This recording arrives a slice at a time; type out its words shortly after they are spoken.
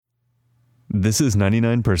This is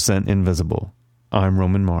 99% Invisible. I'm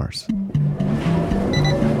Roman Mars.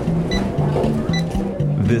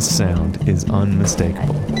 This sound is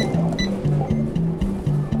unmistakable.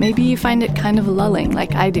 Maybe you find it kind of lulling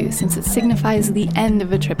like I do, since it signifies the end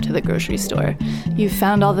of a trip to the grocery store. You've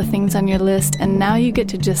found all the things on your list, and now you get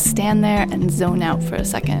to just stand there and zone out for a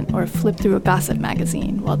second, or flip through a gossip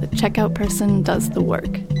magazine while the checkout person does the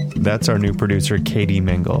work. That's our new producer, Katie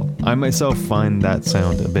Mengel. I myself find that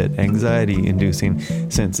sound a bit anxiety-inducing,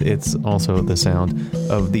 since it's also the sound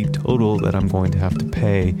of the total that I'm going to have to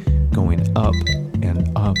pay going up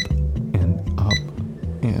and up and up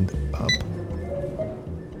and up.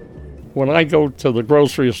 When I go to the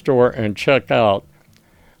grocery store and check out,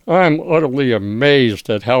 I'm utterly amazed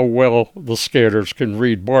at how well the scanners can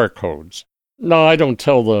read barcodes. No, I don't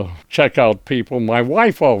tell the checkout people. My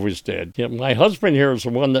wife always did. My husband here is the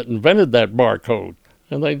one that invented that barcode.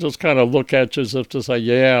 And they just kind of look at you as if to say,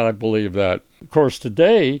 yeah, I believe that. Of course,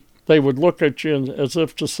 today, they would look at you as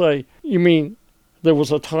if to say, you mean there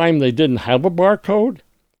was a time they didn't have a barcode?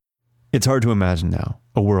 It's hard to imagine now,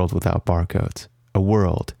 a world without barcodes. A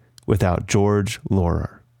world without George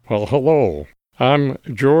Laurer. Well, hello. I'm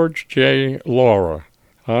George J. Laurer.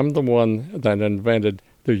 I'm the one that invented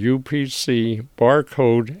the UPC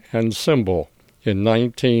barcode and symbol in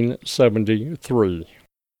 1973.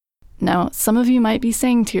 Now, some of you might be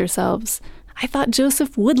saying to yourselves, I thought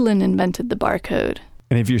Joseph Woodland invented the barcode.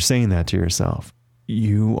 And if you're saying that to yourself,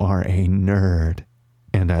 you are a nerd,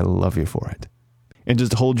 and I love you for it. And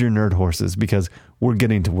just hold your nerd horses, because we're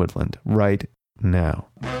getting to Woodland right now.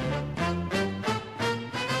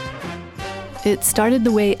 It started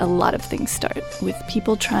the way a lot of things start, with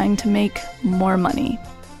people trying to make more money.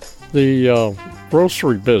 The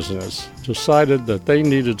grocery business decided that they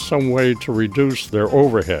needed some way to reduce their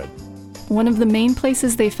overhead. One of the main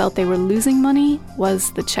places they felt they were losing money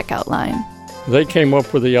was the checkout line. They came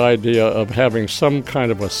up with the idea of having some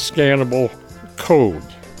kind of a scannable code,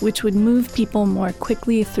 which would move people more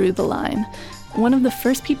quickly through the line. One of the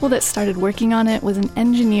first people that started working on it was an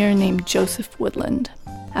engineer named Joseph Woodland.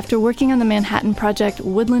 After working on the Manhattan Project,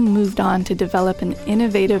 Woodland moved on to develop an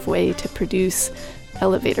innovative way to produce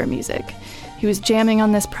elevator music. He was jamming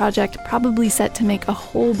on this project, probably set to make a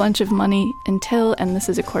whole bunch of money until, and this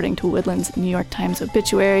is according to Woodland's New York Times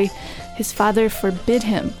obituary, his father forbid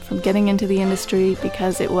him from getting into the industry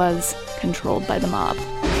because it was controlled by the mob.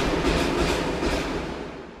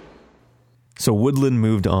 So Woodland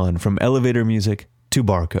moved on from elevator music to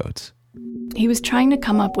barcodes. He was trying to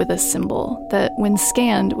come up with a symbol that, when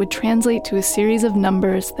scanned, would translate to a series of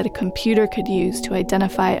numbers that a computer could use to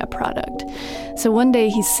identify a product. So one day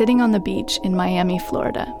he's sitting on the beach in Miami,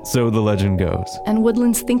 Florida. So the legend goes. And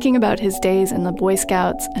Woodland's thinking about his days in the Boy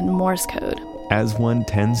Scouts and Morse code. As one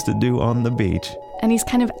tends to do on the beach. And he's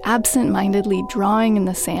kind of absent-mindedly drawing in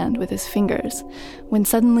the sand with his fingers, when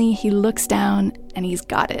suddenly he looks down and he's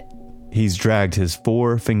got it. He's dragged his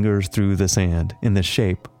 4 fingers through the sand in the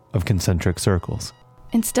shape of concentric circles.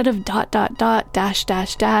 Instead of ...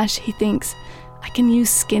 dash, he thinks, I can use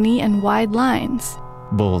skinny and wide lines.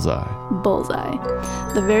 Bullseye. Bullseye.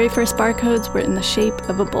 The very first barcodes were in the shape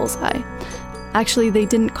of a bullseye. Actually, they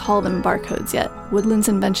didn't call them barcodes yet. Woodland's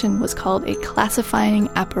invention was called a classifying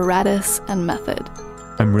apparatus and method.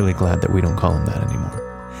 I'm really glad that we don't call them that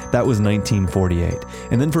anymore. That was 1948,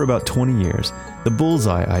 and then for about 20 years, the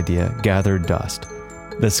bullseye idea gathered dust.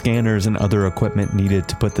 The scanners and other equipment needed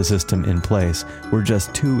to put the system in place were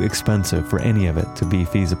just too expensive for any of it to be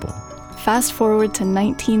feasible. Fast forward to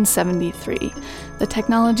 1973. The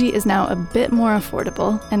technology is now a bit more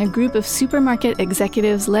affordable, and a group of supermarket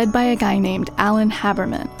executives led by a guy named Alan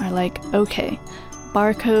Haberman are like, okay,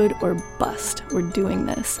 barcode or bust, we're doing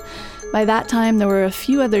this. By that time, there were a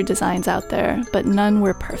few other designs out there, but none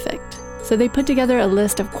were perfect. So they put together a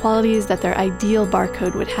list of qualities that their ideal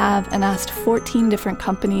barcode would have and asked 14 different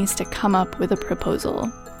companies to come up with a proposal.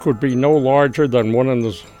 Could be no larger than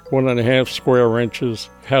 1.5 square inches.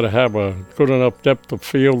 Had to have a good enough depth of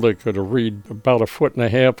field that could read about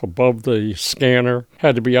 1.5 feet above the scanner.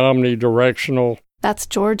 Had to be omnidirectional. That's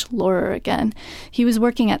George Laurer again. He was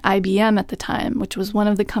working at IBM at the time, which was one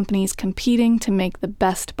of the companies competing to make the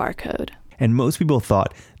best barcode. And most people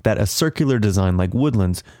thought that a circular design like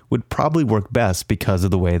Woodland's would probably work best because of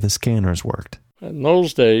the way the scanners worked. In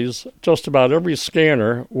those days, just about every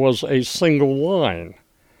scanner was a single line.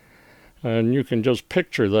 And you can just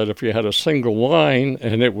picture that if you had a single line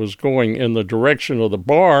and it was going in the direction of the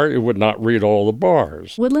bar, it would not read all the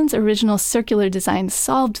bars. Woodland's original circular design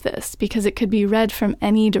solved this because it could be read from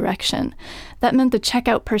any direction. That meant the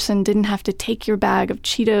checkout person didn't have to take your bag of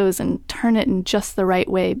Cheetos and turn it in just the right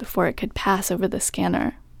way before it could pass over the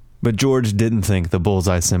scanner. But George didn't think the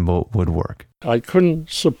bullseye symbol would work. I couldn't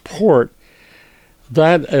support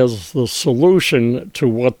that as the solution to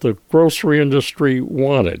what the grocery industry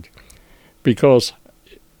wanted, because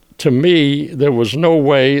to me, there was no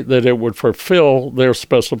way that it would fulfill their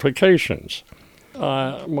specifications.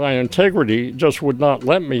 My integrity just would not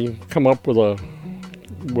let me come up with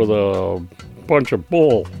a bunch of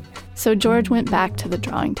bull. So George went back to the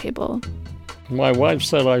drawing table. My wife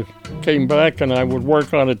said I came back and I would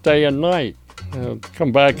work on it day and night.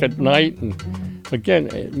 Come back at night, and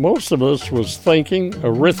again, most of this was thinking,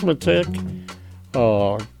 arithmetic,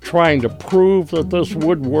 trying to prove that this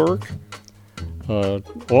would work.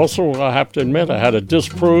 Also, I have to admit, I had to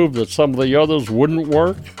disprove that some of the others wouldn't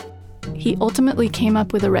work. He ultimately came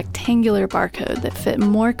up with a rectangular barcode that fit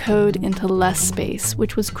more code into less space,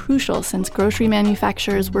 which was crucial since grocery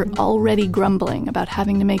manufacturers were already grumbling about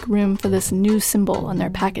having to make room for this new symbol on their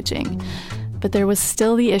packaging. But there was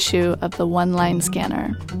still the issue of the one-line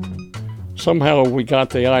scanner. Somehow we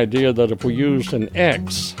got the idea that if we used an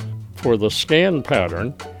X for the scan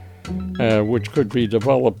pattern, which could be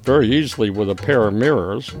developed very easily with a pair of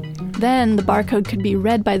mirrors, then the barcode could be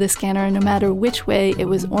read by the scanner no matter which way it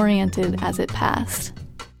was oriented as it passed.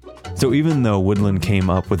 So even though Woodland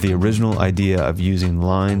came up with the original idea of using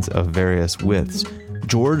lines of various widths,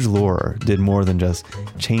 George Laurer did more than just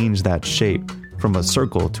change that shape from a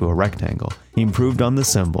circle to a rectangle. He improved on the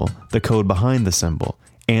symbol, the code behind the symbol,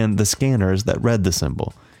 and the scanners that read the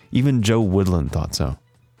symbol. Even Joe Woodland thought so.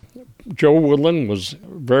 Joe Woodland was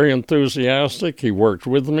very enthusiastic. He worked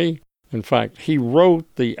with me. In fact, he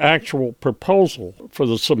wrote the actual proposal for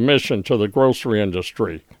the submission to the grocery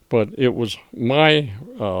industry. But it was my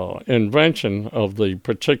invention of the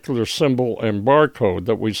particular symbol and barcode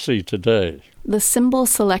that we see today. The Symbol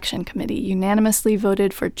Selection Committee unanimously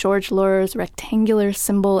voted for George Laurer's rectangular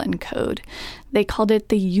symbol and code. They called it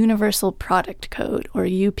the Universal Product Code, or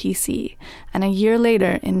UPC. And a year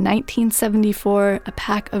later, in 1974, a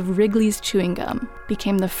pack of Wrigley's chewing gum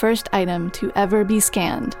became the first item to ever be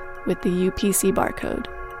scanned with the UPC barcode.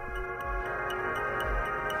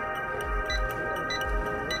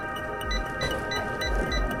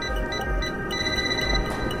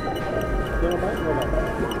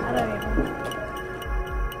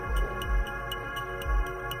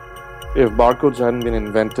 If barcodes hadn't been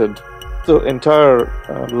invented, the entire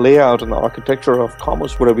layout and the architecture of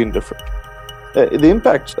commerce would have been different. The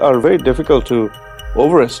impacts are very difficult to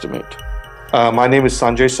overestimate. My name is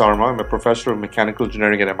Sanjay Sarma. I'm a professor of mechanical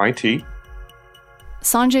engineering at MIT.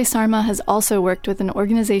 Sanjay Sarma has also worked with an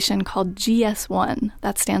organization called GS1.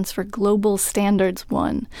 That stands for Global Standards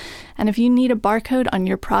 1. And if you need a barcode on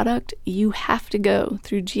your product, you have to go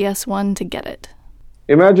through GS1 to get it.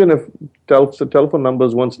 Imagine if the telephone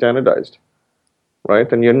numbers weren't standardized,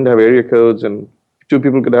 right? And you didn't have area codes and two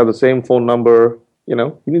people could have the same phone number.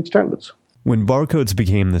 You need standards. When barcodes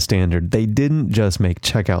became the standard, they didn't just make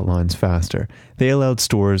checkout lines faster. They allowed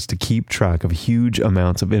stores to keep track of huge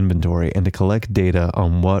amounts of inventory and to collect data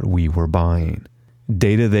on what we were buying.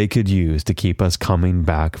 Data they could use to keep us coming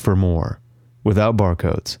back for more. Without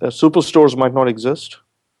barcodes, superstores might not exist,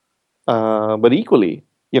 but equally,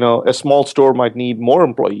 a small store might need more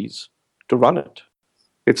employees to run it.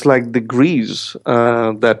 It's like the grease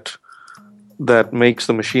that makes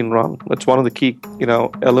the machine run. It's one of the key,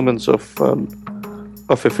 elements of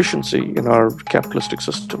efficiency in our capitalistic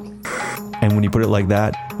system. and when you put it like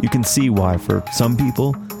that, you can see why for some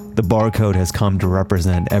people, the barcode has come to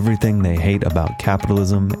represent everything they hate about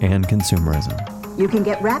capitalism and consumerism. You can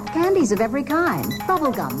get wrapped candies of every kind.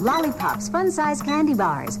 Bubblegum, lollipops, fun-sized candy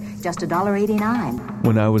bars. Just $1.89.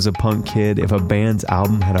 When I was a punk kid, if a band's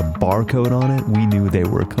album had a barcode on it, we knew they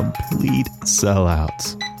were complete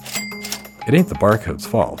sellouts. It ain't the barcode's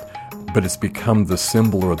fault, but it's become the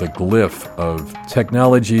symbol or the glyph of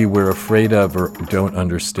technology we're afraid of or don't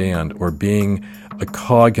understand, or being a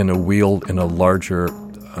cog in a wheel in a larger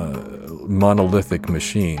monolithic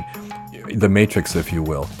machine. The Matrix, if you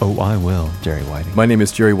will. Oh, I will, Jerry Whiting. My name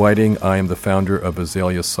is Jerry Whiting. I am the founder of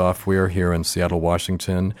Azalea Software here in Seattle,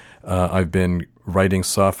 Washington. I've been writing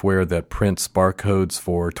software that prints barcodes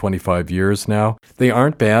for 25 years now. They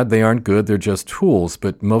aren't bad, they aren't good, they're just tools,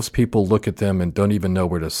 but most people look at them and don't even know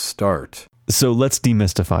where to start. So let's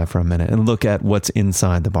demystify for a minute and look at what's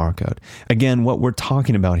inside the barcode. Again, what we're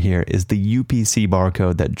talking about here is the UPC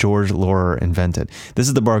barcode that George Laurer invented. This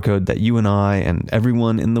is the barcode that you and I and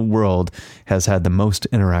everyone in the world has had the most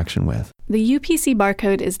interaction with. The UPC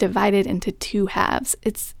barcode is divided into two halves.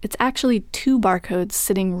 It's actually two barcodes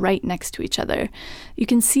sitting right next to each other. You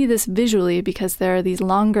can see this visually because there are these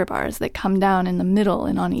longer bars that come down in the middle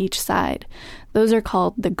and on each side. Those are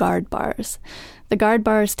called the guard bars. The guard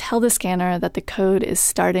bars tell the scanner that the code is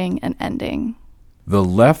starting and ending. The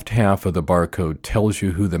left half of the barcode tells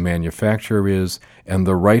you who the manufacturer is, and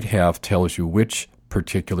the right half tells you which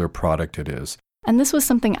particular product it is. And this was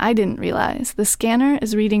something I didn't realize. The scanner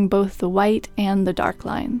is reading both the white and the dark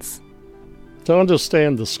lines. To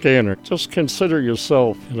understand the scanner, just consider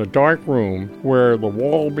yourself in a dark room where the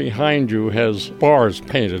wall behind you has bars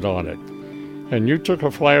painted on it. And you took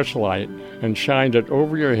a flashlight and shined it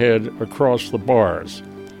over your head across the bars.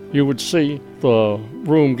 You would see the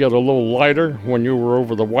room get a little lighter when you were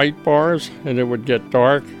over the white bars, and it would get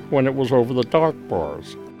dark when it was over the dark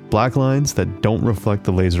bars. Black lines that don't reflect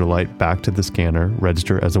the laser light back to the scanner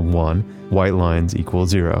register as a 1, white lines equal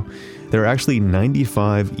 0. There are actually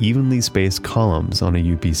 95 evenly spaced columns on a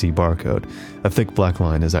UPC barcode. A thick black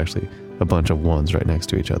line is actually a bunch of 1s right next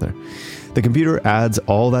to each other. The computer adds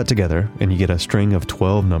all that together, and you get a string of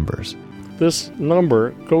 12 numbers. This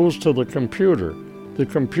number goes to the computer. The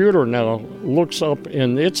computer now looks up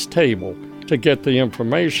in its table to get the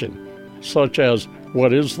information, such as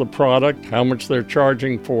what is the product, how much they're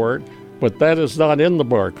charging for it, but that is not in the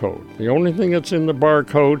barcode. The only thing that's in the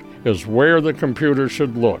barcode is where the computer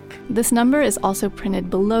should look. This number is also printed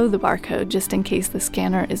below the barcode just in case the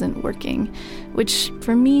scanner isn't working, which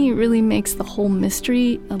for me really makes the whole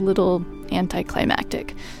mystery a little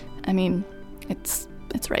anticlimactic. I mean, it's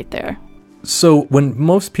right there. So when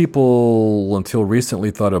most people until recently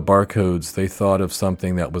thought of barcodes, they thought of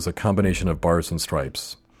something that was a combination of bars and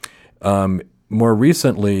stripes. More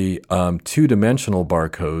recently, two-dimensional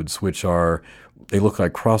barcodes, which they look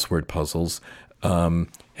like crossword puzzles,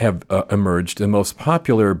 have emerged, the most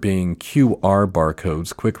popular being QR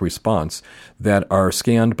barcodes, quick response, that are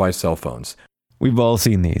scanned by cell phones. We've all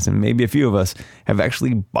seen these, and maybe a few of us have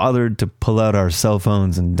actually bothered to pull out our cell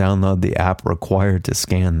phones and download the app required to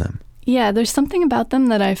scan them. Yeah, there's something about them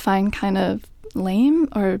that I find kind of lame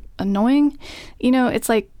or annoying. You know, it's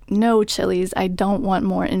like, no, Chili's, I don't want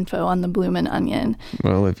more info on the bloomin' onion.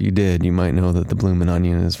 Well, if you did, you might know that the bloomin'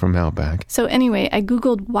 onion is from Outback. So anyway, I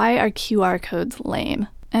Googled why are QR codes lame?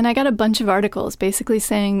 And I got a bunch of articles basically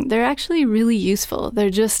saying they're actually really useful. They're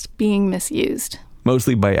just being misused.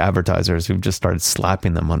 Mostly by advertisers who've just started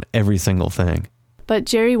slapping them on every single thing. But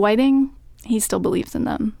Jerry Whiting, he still believes in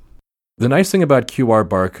them. The nice thing about QR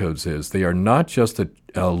barcodes is they are not just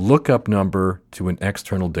a lookup number to an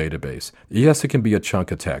external database. Yes, it can be a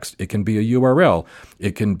chunk of text. It can be a URL.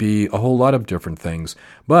 It can be a whole lot of different things.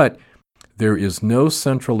 But there is no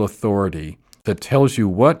central authority that tells you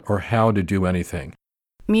what or how to do anything.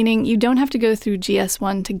 Meaning you don't have to go through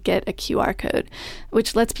GS1 to get a QR code,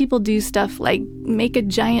 which lets people do stuff like make a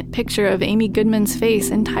giant picture of Amy Goodman's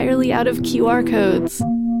face entirely out of QR codes.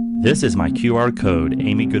 This is my QR code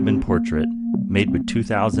Amy Goodman portrait, made with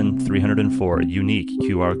 2,304 unique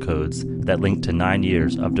QR codes that link to 9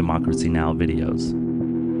 years of Democracy Now! Videos.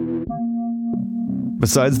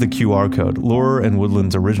 Besides the QR code, Laurer and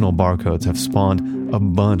Woodland's original barcodes have spawned a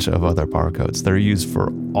bunch of other barcodes that are used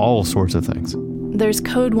for all sorts of things. There's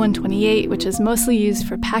Code 128, which is mostly used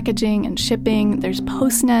for packaging and shipping. There's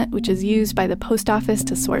PostNet, which is used by the post office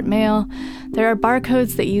to sort mail. There are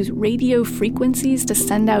barcodes that use radio frequencies to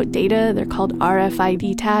send out data. They're called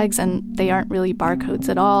RFID tags, and they aren't really barcodes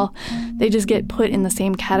at all. They just get put in the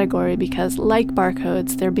same category because, like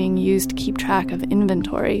barcodes, they're being used to keep track of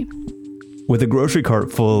inventory. With a grocery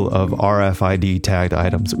cart full of RFID tagged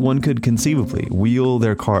items, one could conceivably wheel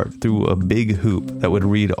their cart through a big hoop that would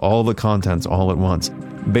read all the contents all at once,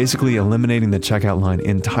 basically eliminating the checkout line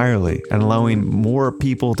entirely and allowing more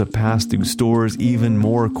people to pass through stores even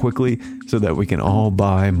more quickly so that we can all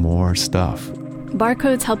buy more stuff.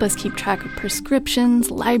 Barcodes help us keep track of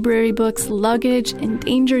prescriptions, library books, luggage,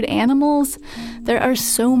 endangered animals. There are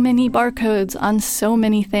so many barcodes on so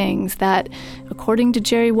many things that, according to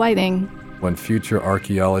Jerry Whiting, when future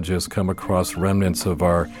archaeologists come across remnants of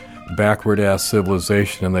our backward-ass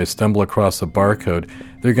civilization and they stumble across a barcode,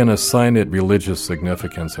 they're going to assign it religious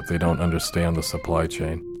significance if they don't understand the supply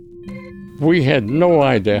chain. We had no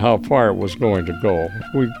idea how far it was going to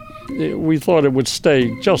go. We thought it would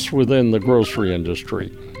stay just within the grocery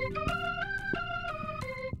industry.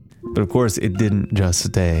 But of course, it didn't just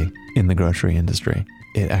stay in the grocery industry.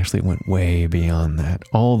 It actually went way beyond that,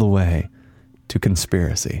 all the way to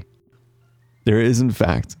conspiracy. There is, in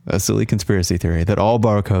fact, a silly conspiracy theory that all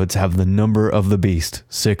barcodes have the number of the beast,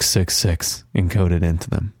 666, encoded into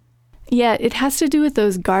them. Yeah, it has to do with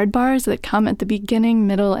those guard bars that come at the beginning,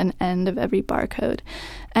 middle, and end of every barcode.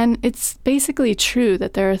 And it's basically true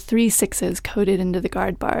that there are 3 6s coded into the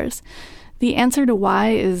guard bars. The answer to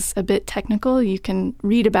why is a bit technical. You can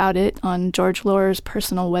read about it on George Laurer's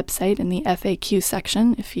personal website in the FAQ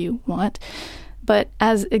section if you want. But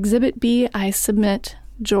as Exhibit B, I submit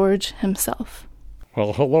George himself.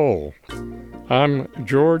 Well, hello. I'm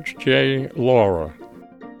George J. Laura.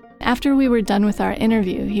 After we were done with our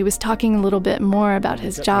interview, he was talking a little bit more about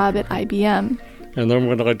his job at IBM. And then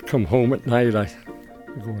when I'd come home at night, I'd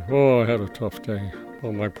go, I had a tough day.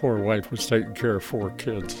 Well, my poor wife was taking care of 4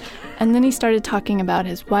 kids. And then he started talking about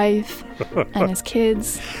his wife and his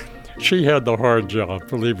kids. She had the hard job,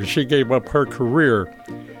 believe me. She gave up her career,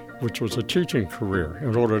 which was a teaching career,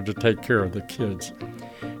 in order to take care of the kids.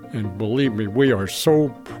 And believe me, we are so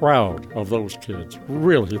proud of those kids.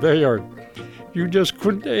 Really, they are. You just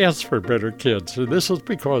couldn't ask for better kids. And this is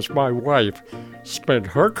because my wife spent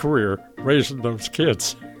her career raising those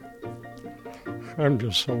kids. I'm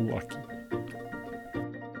just so lucky.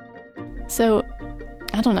 So,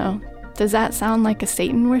 I don't know, does that sound like a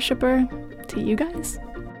Satan worshiper to you guys?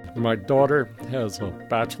 My daughter has a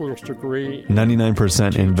bachelor's degree.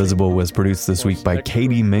 99% Invisible was produced this week by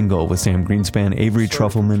Katie Mingle with Sam Greenspan, Avery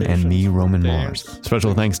Trufelman, and me, Roman Mars.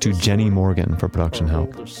 Special thanks to Jenny Morgan for production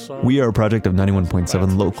help. We are a project of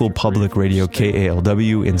 91.7 local public radio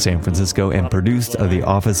KALW in San Francisco and produced at the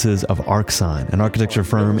offices of ArcSign, an architecture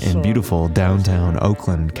firm in beautiful downtown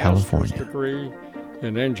Oakland, California. Degree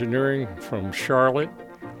in engineering from Charlotte.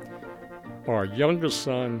 Our youngest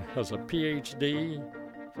son has a PhD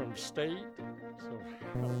from state.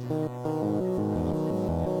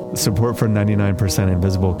 Support for 99%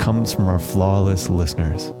 Invisible comes from our flawless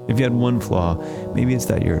listeners. If you had one flaw, maybe it's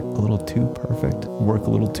that you're a little too perfect, work a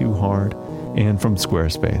little too hard. And from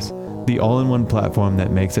Squarespace, the all-in-one platform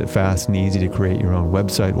that makes it fast and easy to create your own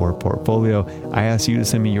website or portfolio. I asked you to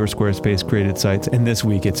send me your Squarespace created sites, and this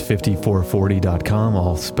week it's 5440.com,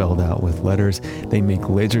 all spelled out with letters. They make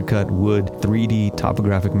laser-cut wood 3D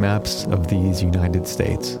topographic maps of these United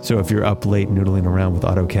States. So if you're up late noodling around with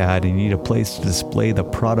AutoCAD and you need a place to display the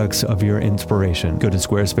products of your inspiration, go to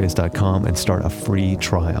squarespace.com and start a free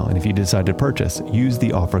trial. And if you decide to purchase, use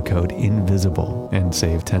the offer code INVISIBLE and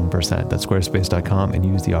save 10%. That's squarespace.com and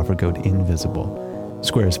use the offer code INVISIBLE.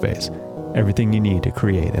 Squarespace, everything you need to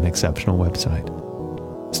create an exceptional website.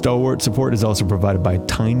 Stalwart support is also provided by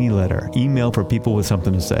Tiny Letter, email for people with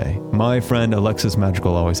something to say. My friend Alexis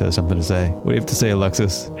Magical always has something to say. What do you have to say,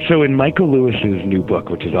 Alexis? So in Michael Lewis's new book,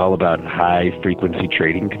 which is all about high-frequency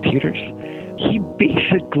trading computers, he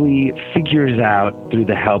basically figures out, through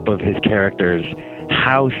the help of his characters,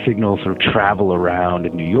 how signals sort of travel around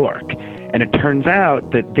in New York. And it turns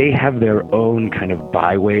out that they have their own kind of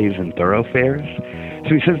byways and thoroughfares.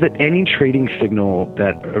 So he says that any trading signal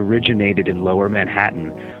that originated in Lower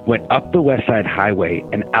Manhattan went up the West Side Highway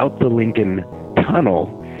and out the Lincoln Tunnel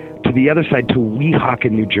to the other side to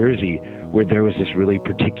Weehawken, New Jersey, where there was this really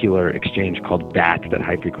particular exchange called BATS that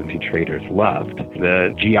high-frequency traders loved.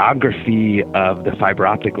 The geography of the fiber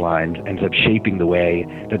optic lines ends up shaping the way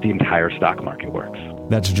that the entire stock market works.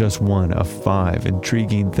 That's just one of 5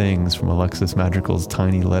 intriguing things from Alexis Madrigal's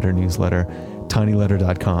Tiny Letter newsletter,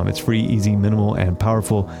 tinyletter.com. It's free, easy, minimal, and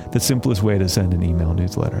powerful, the simplest way to send an email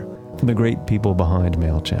newsletter. From the great people behind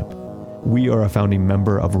MailChimp. We are a founding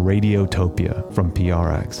member of Radiotopia from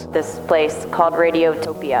PRX. This place called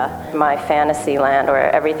Radiotopia, my fantasy land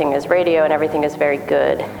where everything is radio and everything is very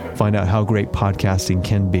good. Find out how great podcasting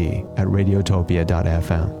can be at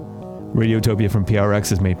radiotopia.fm. Radiotopia from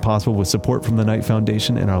PRX is made possible with support from the Knight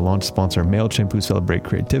Foundation and our launch sponsor, MailChimp, who celebrate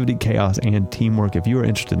creativity, chaos, and teamwork. If you are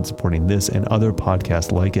interested in supporting this and other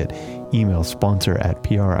podcasts like it, email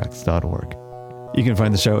sponsor@prx.org. You can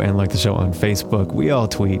find the show and like the show on Facebook. We all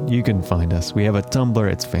tweet. You can find us. We have a Tumblr.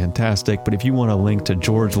 It's fantastic. But if you want a link to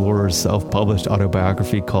George Laura's self-published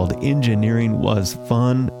autobiography called Engineering Was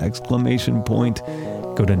Fun! Go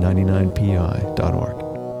to 99pi.org.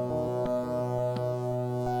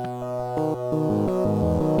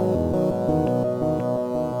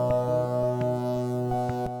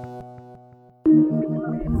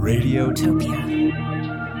 Radiotopia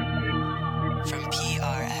from